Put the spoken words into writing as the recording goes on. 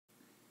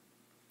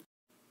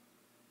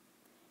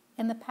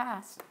In the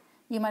past,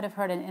 you might have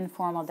heard an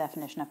informal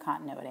definition of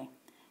continuity.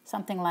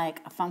 Something like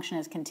a function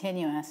is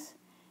continuous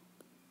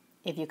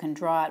if you can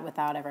draw it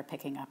without ever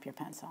picking up your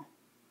pencil.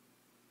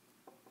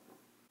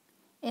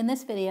 In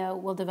this video,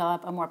 we'll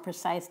develop a more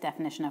precise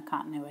definition of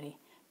continuity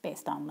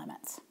based on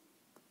limits.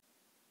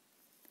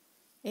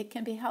 It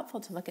can be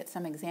helpful to look at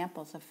some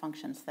examples of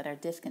functions that are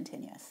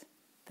discontinuous,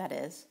 that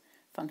is,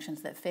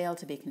 functions that fail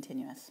to be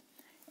continuous,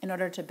 in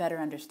order to better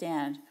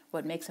understand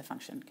what makes a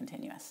function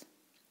continuous.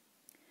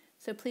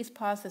 So please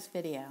pause this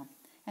video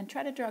and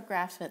try to draw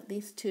graphs of at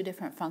least two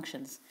different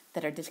functions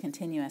that are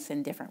discontinuous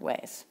in different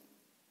ways.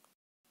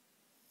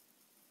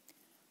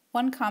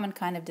 One common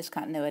kind of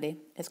discontinuity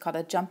is called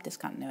a jump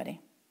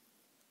discontinuity.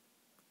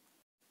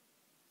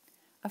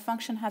 A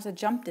function has a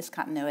jump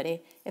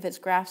discontinuity if its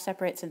graph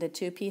separates into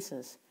two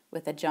pieces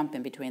with a jump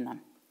in between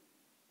them.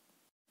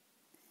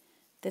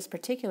 This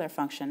particular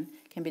function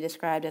can be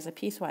described as a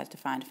piecewise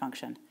defined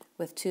function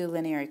with two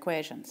linear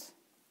equations.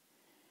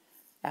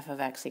 F of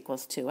x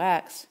equals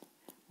 2x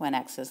when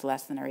x is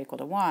less than or equal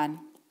to 1,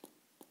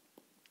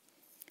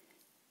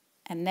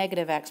 and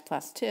negative x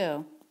plus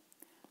 2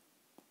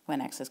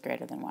 when x is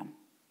greater than 1.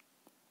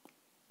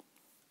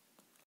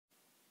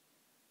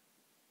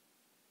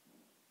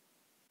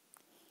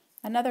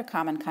 Another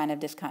common kind of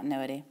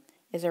discontinuity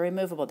is a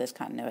removable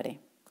discontinuity.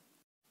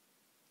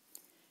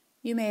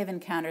 You may have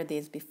encountered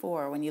these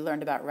before when you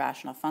learned about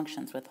rational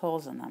functions with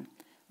holes in them,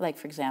 like,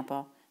 for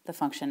example, the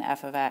function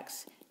f of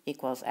x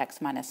equals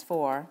x minus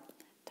 4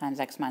 times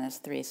x minus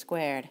 3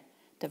 squared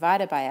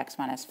divided by x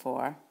minus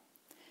 4,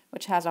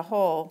 which has a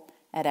hole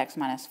at x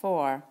minus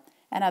 4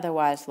 and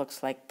otherwise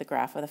looks like the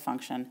graph of the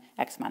function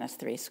x minus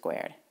 3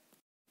 squared.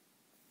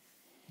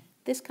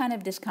 This kind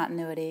of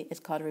discontinuity is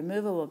called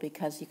removable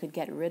because you could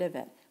get rid of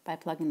it by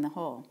plugging the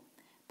hole,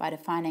 by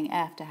defining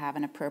f to have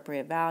an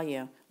appropriate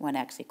value when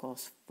x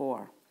equals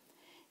 4.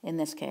 In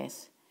this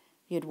case,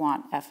 you'd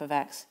want f of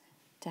x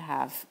to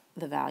have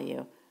the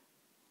value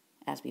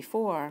as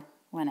before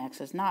when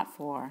x is not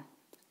 4,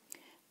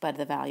 but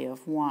the value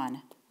of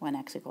 1 when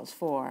x equals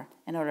 4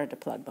 in order to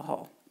plug the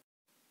hole.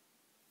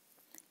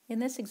 In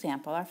this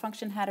example, our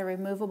function had a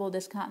removable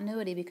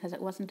discontinuity because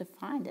it wasn't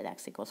defined at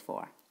x equals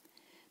 4.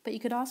 But you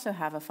could also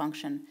have a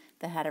function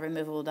that had a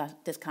removable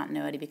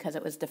discontinuity because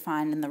it was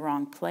defined in the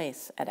wrong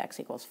place at x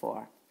equals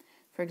 4.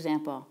 For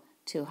example,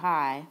 too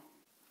high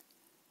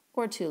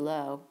or too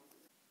low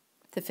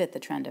to fit the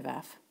trend of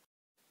f.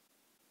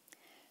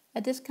 A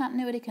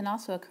discontinuity can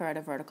also occur at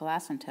a vertical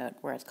asymptote,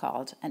 where it's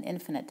called an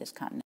infinite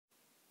discontinuity.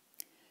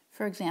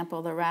 For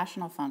example, the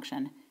rational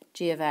function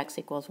g of x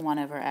equals 1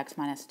 over x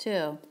minus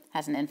 2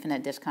 has an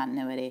infinite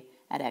discontinuity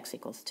at x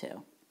equals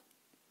 2.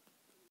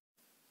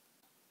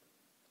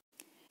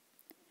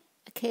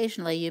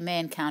 Occasionally, you may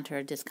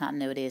encounter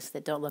discontinuities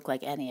that don't look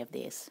like any of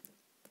these.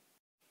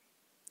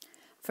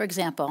 For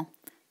example,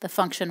 the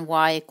function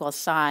y equals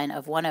sine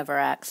of 1 over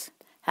x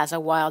has a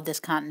wild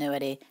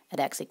discontinuity at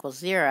x equals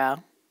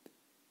 0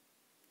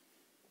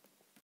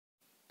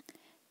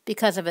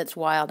 because of its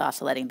wild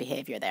oscillating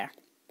behavior there.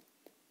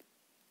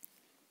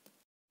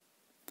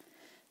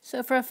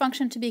 So for a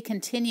function to be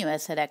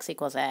continuous at x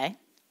equals a,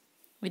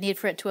 we need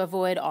for it to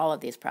avoid all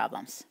of these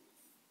problems.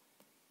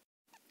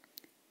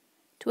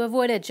 To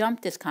avoid a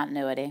jump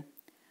discontinuity,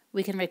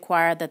 we can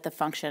require that the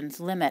function's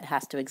limit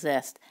has to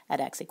exist at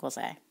x equals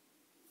a.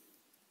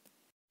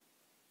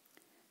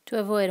 To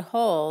avoid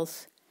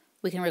holes,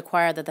 we can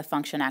require that the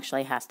function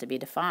actually has to be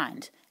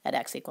defined at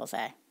x equals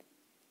a.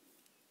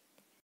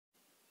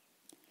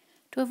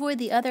 To avoid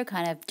the other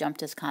kind of jump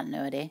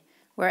discontinuity,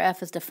 where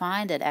f is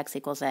defined at x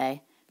equals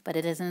a, but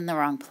it is in the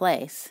wrong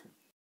place,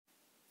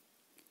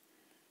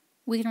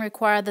 we can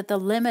require that the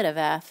limit of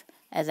f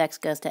as x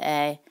goes to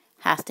a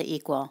has to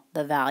equal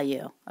the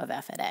value of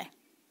f at a.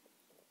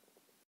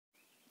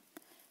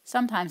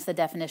 Sometimes the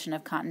definition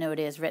of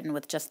continuity is written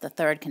with just the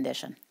third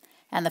condition,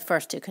 and the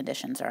first two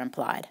conditions are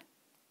implied.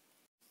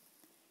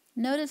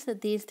 Notice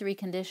that these three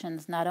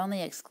conditions not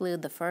only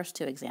exclude the first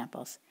two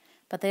examples,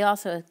 but they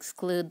also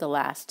exclude the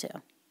last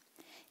two.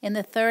 In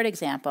the third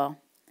example,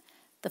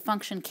 the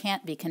function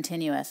can't be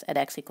continuous at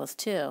x equals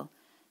 2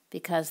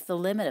 because the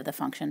limit of the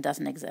function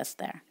doesn't exist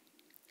there.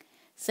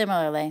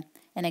 Similarly,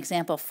 in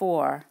example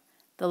 4,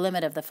 the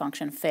limit of the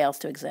function fails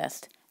to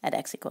exist at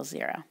x equals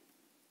 0.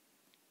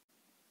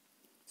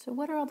 So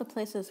what are all the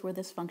places where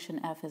this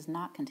function f is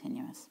not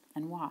continuous,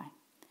 and why?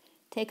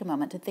 Take a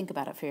moment to think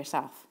about it for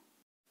yourself.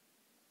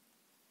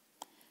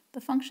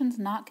 The function's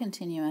not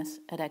continuous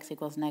at x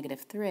equals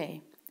negative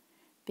 3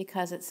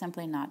 because it's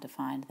simply not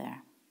defined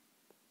there.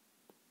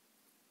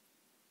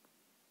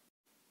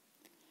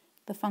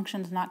 The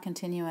function's not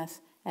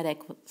continuous at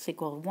x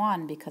equals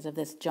 1 because of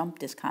this jump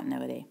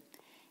discontinuity.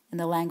 In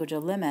the language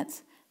of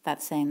limits,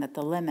 that's saying that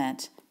the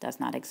limit does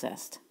not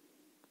exist.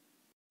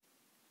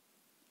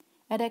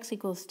 At x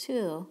equals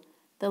 2,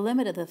 the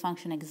limit of the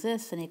function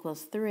exists and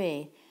equals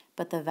 3,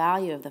 but the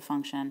value of the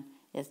function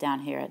is down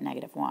here at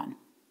negative 1.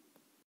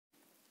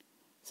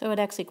 So at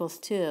x equals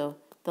 2,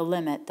 the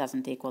limit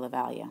doesn't equal the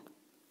value.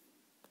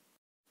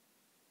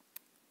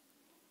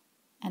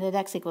 And at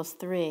x equals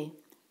 3,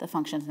 the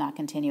function is not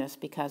continuous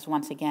because,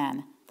 once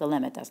again, the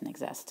limit doesn't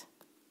exist.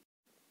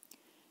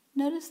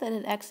 Notice that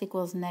at x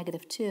equals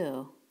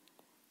 -2,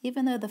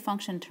 even though the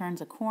function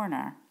turns a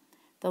corner,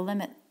 the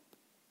limit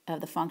of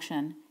the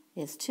function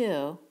is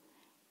 2,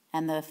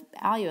 and the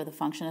value of the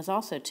function is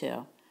also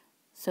 2.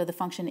 So the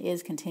function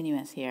is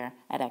continuous here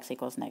at x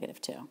equals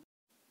 -2.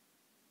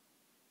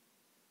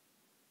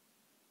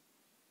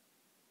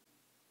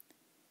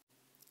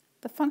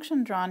 The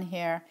function drawn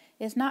here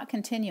is not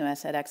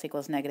continuous at x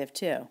equals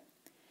 -2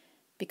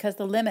 because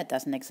the limit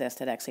doesn't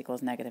exist at x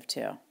equals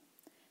 -2,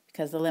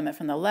 because the limit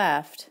from the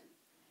left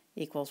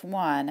equals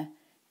 1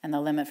 and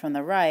the limit from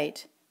the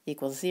right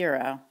equals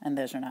 0, and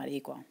those are not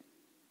equal.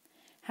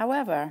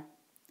 However,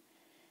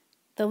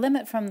 the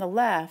limit from the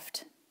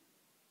left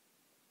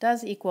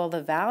does equal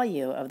the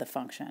value of the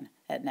function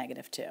at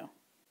 -2.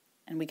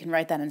 And we can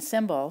write that in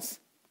symbols.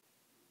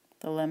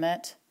 The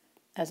limit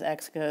as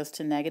x goes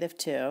to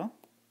 -2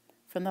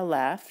 from the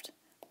left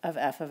of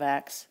f of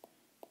x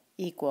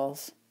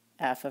equals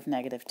f of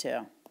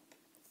 -2.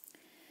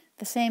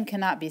 The same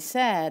cannot be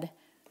said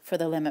for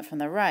the limit from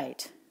the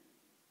right,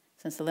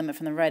 since the limit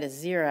from the right is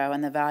 0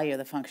 and the value of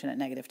the function at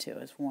 -2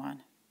 is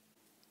 1.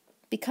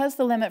 Because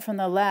the limit from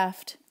the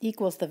left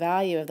equals the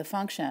value of the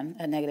function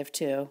at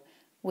 -2,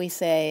 we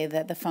say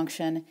that the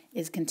function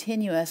is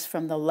continuous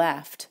from the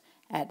left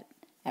at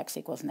x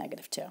equals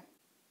 -2.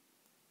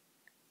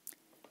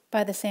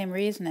 By the same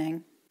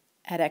reasoning,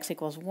 at x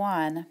equals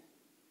 1,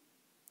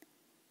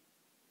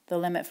 the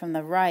limit from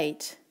the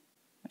right,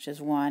 which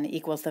is 1,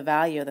 equals the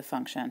value of the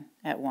function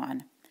at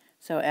 1.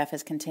 So f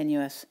is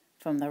continuous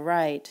from the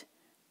right,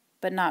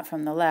 but not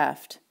from the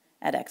left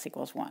at x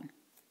equals 1.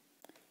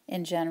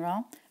 In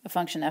general, a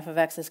function f of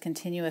x is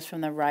continuous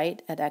from the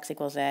right at x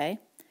equals a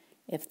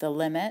if the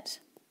limit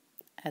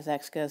as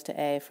x goes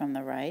to a from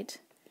the right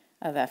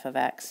of f of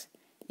x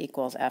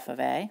equals f of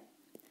a,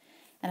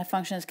 and a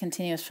function is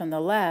continuous from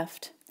the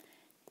left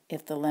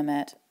if the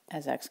limit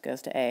as x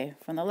goes to a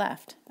from the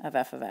left of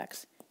f of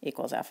x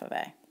equals f of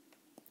a.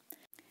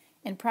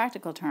 In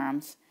practical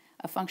terms,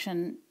 a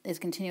function is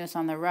continuous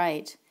on the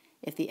right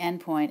if the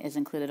endpoint is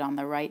included on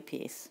the right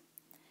piece,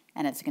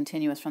 and it's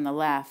continuous from the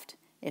left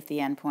if the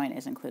endpoint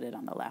is included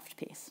on the left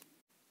piece.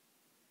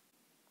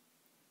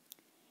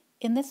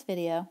 In this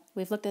video,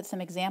 we've looked at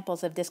some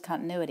examples of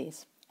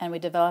discontinuities, and we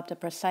developed a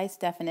precise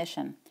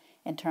definition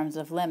in terms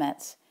of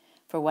limits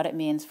for what it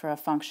means for a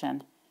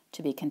function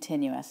to be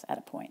continuous at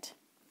a point.